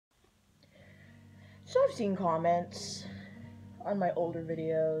So I've seen comments on my older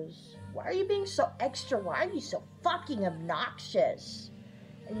videos. Why are you being so extra? Why are you so fucking obnoxious?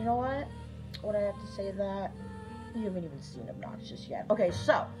 And you know what? What I have to say to that, you haven't even seen obnoxious yet. Okay,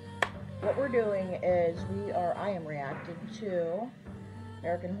 so what we're doing is I am reacting to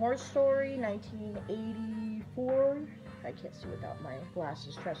American Horror Story 1984. I can't see without my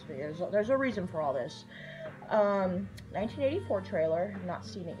glasses, trust me. There's a reason for all this. 1984 trailer, I've not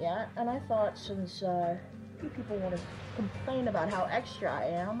seen it yet, and I thought since few people want to complain about how extra I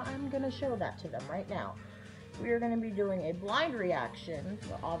am, I'm going to show that to them right now. We are going to be doing a blind reaction,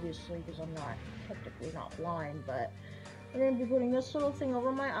 well, obviously because I'm technically not blind, but we're going to be putting this little thing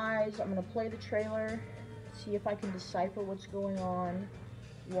over my eyes. I'm going to play the trailer, see if I can decipher what's going on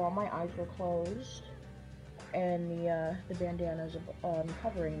while my eyes are closed, and the bandanas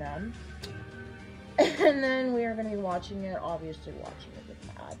covering them. And then we are going to be watching it, obviously watching it with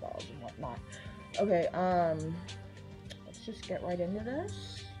my eyeballs and whatnot. Okay, let's just get right into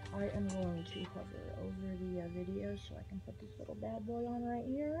this. I am going to hover over the video so I can put this little bad boy on right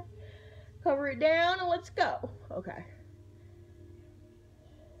here. Cover it down and let's go. Okay.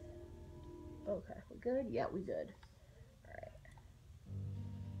 Okay, we good? Yeah, we good. Alright.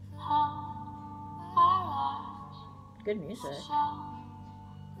 Good music. That's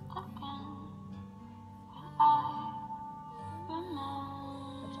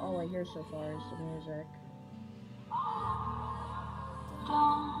all I hear so far is the music.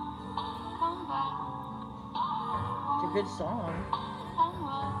 It's a good song.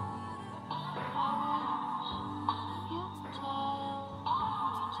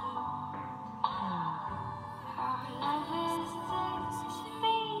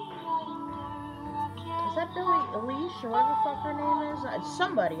 Is that Billie Eilish or whatever the fuck her name is? It's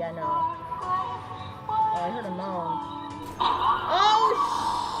somebody I know. Oh, I heard a moan. Oh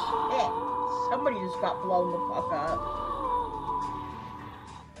shit! Somebody just got blown the fuck up.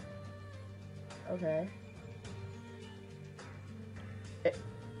 Okay.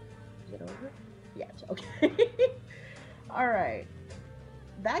 Is it over? Yeah, it's okay. Alright.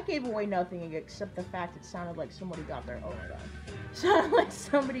 That gave away nothing except the fact it sounded like somebody got their, oh my god. Sounded like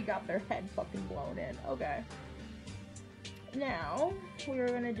somebody got their head fucking blown in. Okay. Now, we're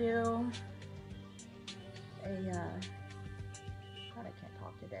gonna do a, God, I can't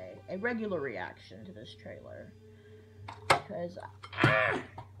talk today. A regular reaction to this trailer. Because,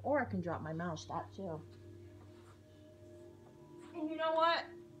 or I can drop my mouse, that too. And you know what?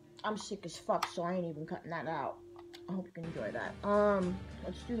 I'm sick as fuck, so I ain't even cutting that out. I hope you can enjoy that.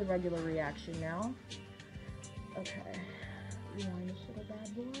 Let's do the regular reaction now. Okay. Rewind this little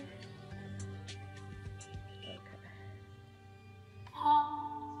bad boy. Okay.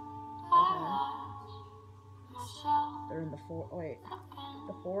 They're in the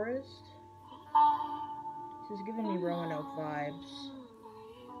the forest? This is giving me Roanoke vibes.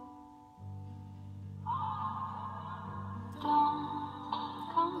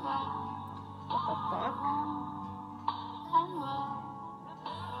 What the fuck?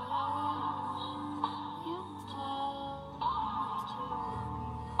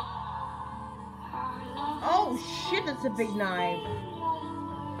 Oh shit, that's a big knife.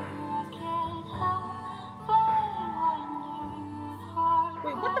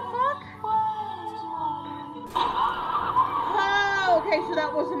 Wait, what the fuck? Oh, okay, so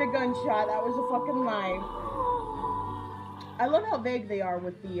that wasn't a gunshot, that was a fucking knife. I love how vague they are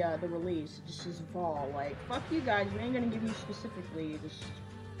with the release. It just says fall. Like, fuck you guys, we ain't gonna give you specifically. Just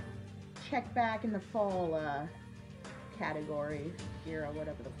check back in the fall category, era,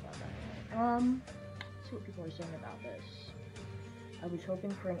 whatever the fuck I am. Let's see what people are saying about this. I was hoping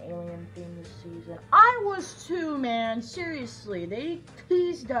for an alien theme this season. I was too, man. Seriously, they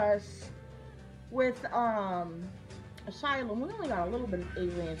teased us with Asylum. We only got a little bit of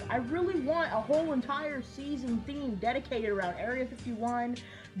aliens. I really want a whole entire season theme dedicated around Area 51,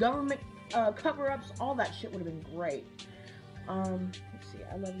 government cover-ups, all that shit would have been great. Let's see,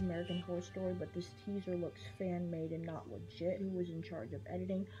 I love American Horror Story, but this teaser looks fan-made and not legit. Who was in charge of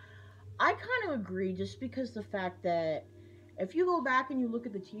editing? I kind of agree, just because the fact that if you go back and you look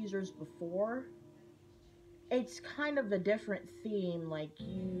at the teasers before, it's kind of a different theme. Like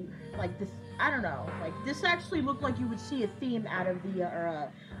this, I don't know, like this actually looked like you would see a theme out of the,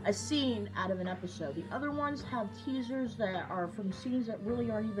 a scene out of an episode. The other ones have teasers that are from scenes that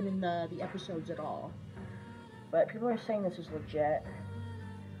really aren't even in the episodes at all. But people are saying this is legit.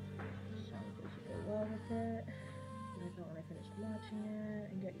 So I'm going to go well with it. And I thought when I finished watching it,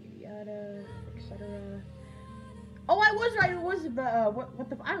 and get yada, etc. Oh, I was right. It was what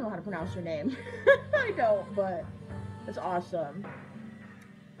the, I don't know how to pronounce her name. I don't, but it's awesome.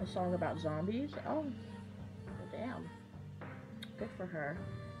 A song about zombies? Oh, well, damn. Good for her.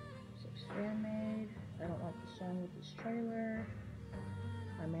 6 fan made. I don't like the song with this trailer.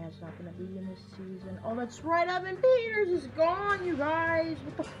 My man's not gonna be in this season. Oh, that's right, Evan Peters is gone, you guys.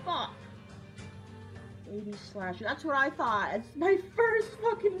 What the fuck? 80s slasher. That's what I thought. It's my first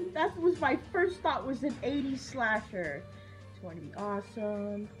fucking. That was my first thought, was an 80s slasher. It's going to be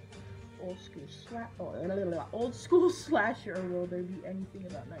awesome. Old school slasher. Or will there be anything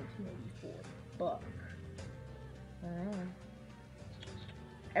about 1984? Fuck. I don't know.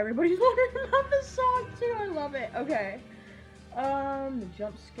 Everybody's wondering about this song too. I love it. Okay. The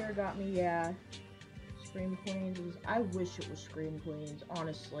jump scare got me. Yeah. Scream Queens. I wish it was Scream Queens.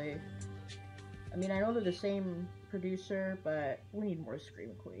 Honestly. I mean, I know they're the same producer, but we need more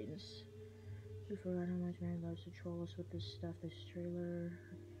Scream Queens. We forgot how much man loves to troll us with this stuff. This trailer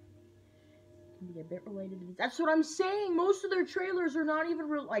can be a bit related to. That's what I'm saying. Most of their trailers are not even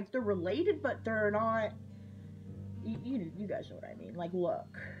like, they're related, but they're not. You guys know what I mean. Like,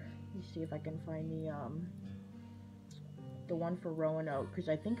 look. Let me see if I can find the one for Roanoke, because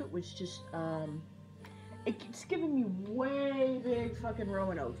I think it was just it's giving me way big fucking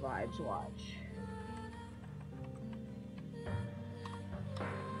Roanoke vibes. Watch.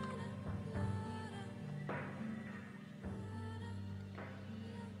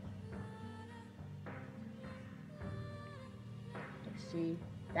 See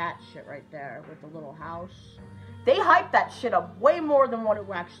that shit right there with the little house. They hyped that shit up way more than what it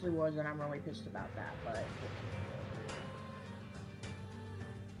actually was, and I'm really pissed about that, but...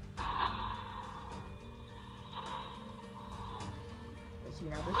 See,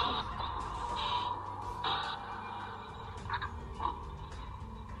 now this is...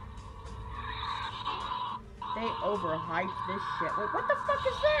 They overhyped this shit. Wait, what the fuck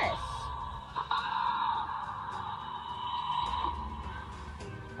is this?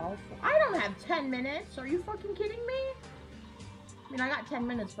 I don't have 10 minutes. Are you fucking kidding me? I mean, I got 10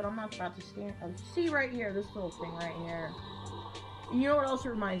 minutes, but I'm not about to stand. Oh, see right here, this little thing right here. And you know what else it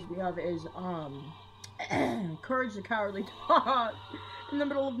reminds me of is, Courage the Cowardly Dog in the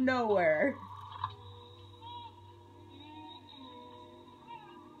middle of nowhere.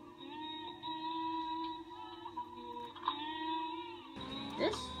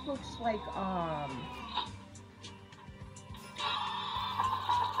 This looks like,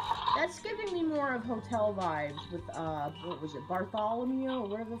 that's giving me more of hotel vibes with, what was it, Bartholomew, or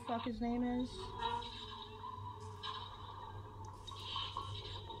whatever the fuck his name is?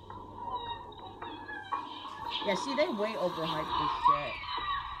 Yeah, see, they way overhyped this shit.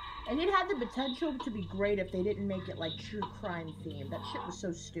 And it had the potential to be great if they didn't make it, like, true crime themed. That shit was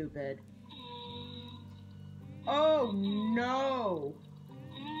so stupid. Oh, no!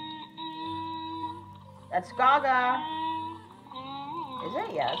 That's Gaga! Is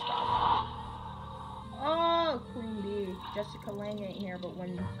it? Yeah, it's Gaga. Oh, Queen Bee. Jessica Lange ain't here, but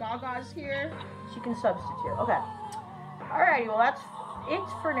when Gaga's here, she can substitute. Okay. Alrighty, well that's it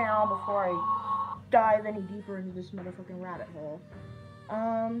for now before I dive any deeper into this motherfucking rabbit hole.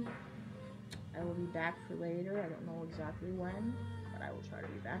 I will be back for later. I don't know exactly when, but I will try to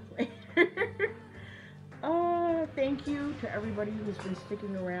be back later. Thank you to everybody who's been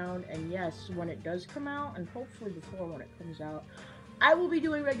sticking around, and yes, when it does come out, and hopefully before when it comes out, I will be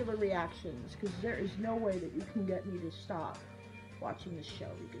doing regular reactions, because there is no way that you can get me to stop watching this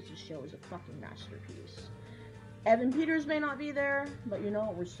show, because this show is a fucking masterpiece. Evan Peters may not be there, but you know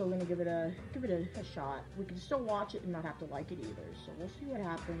what, we're still gonna give it a shot. We can still watch it and not have to like it either, so we'll see what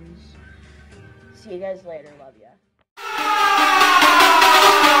happens. See you guys later, love ya.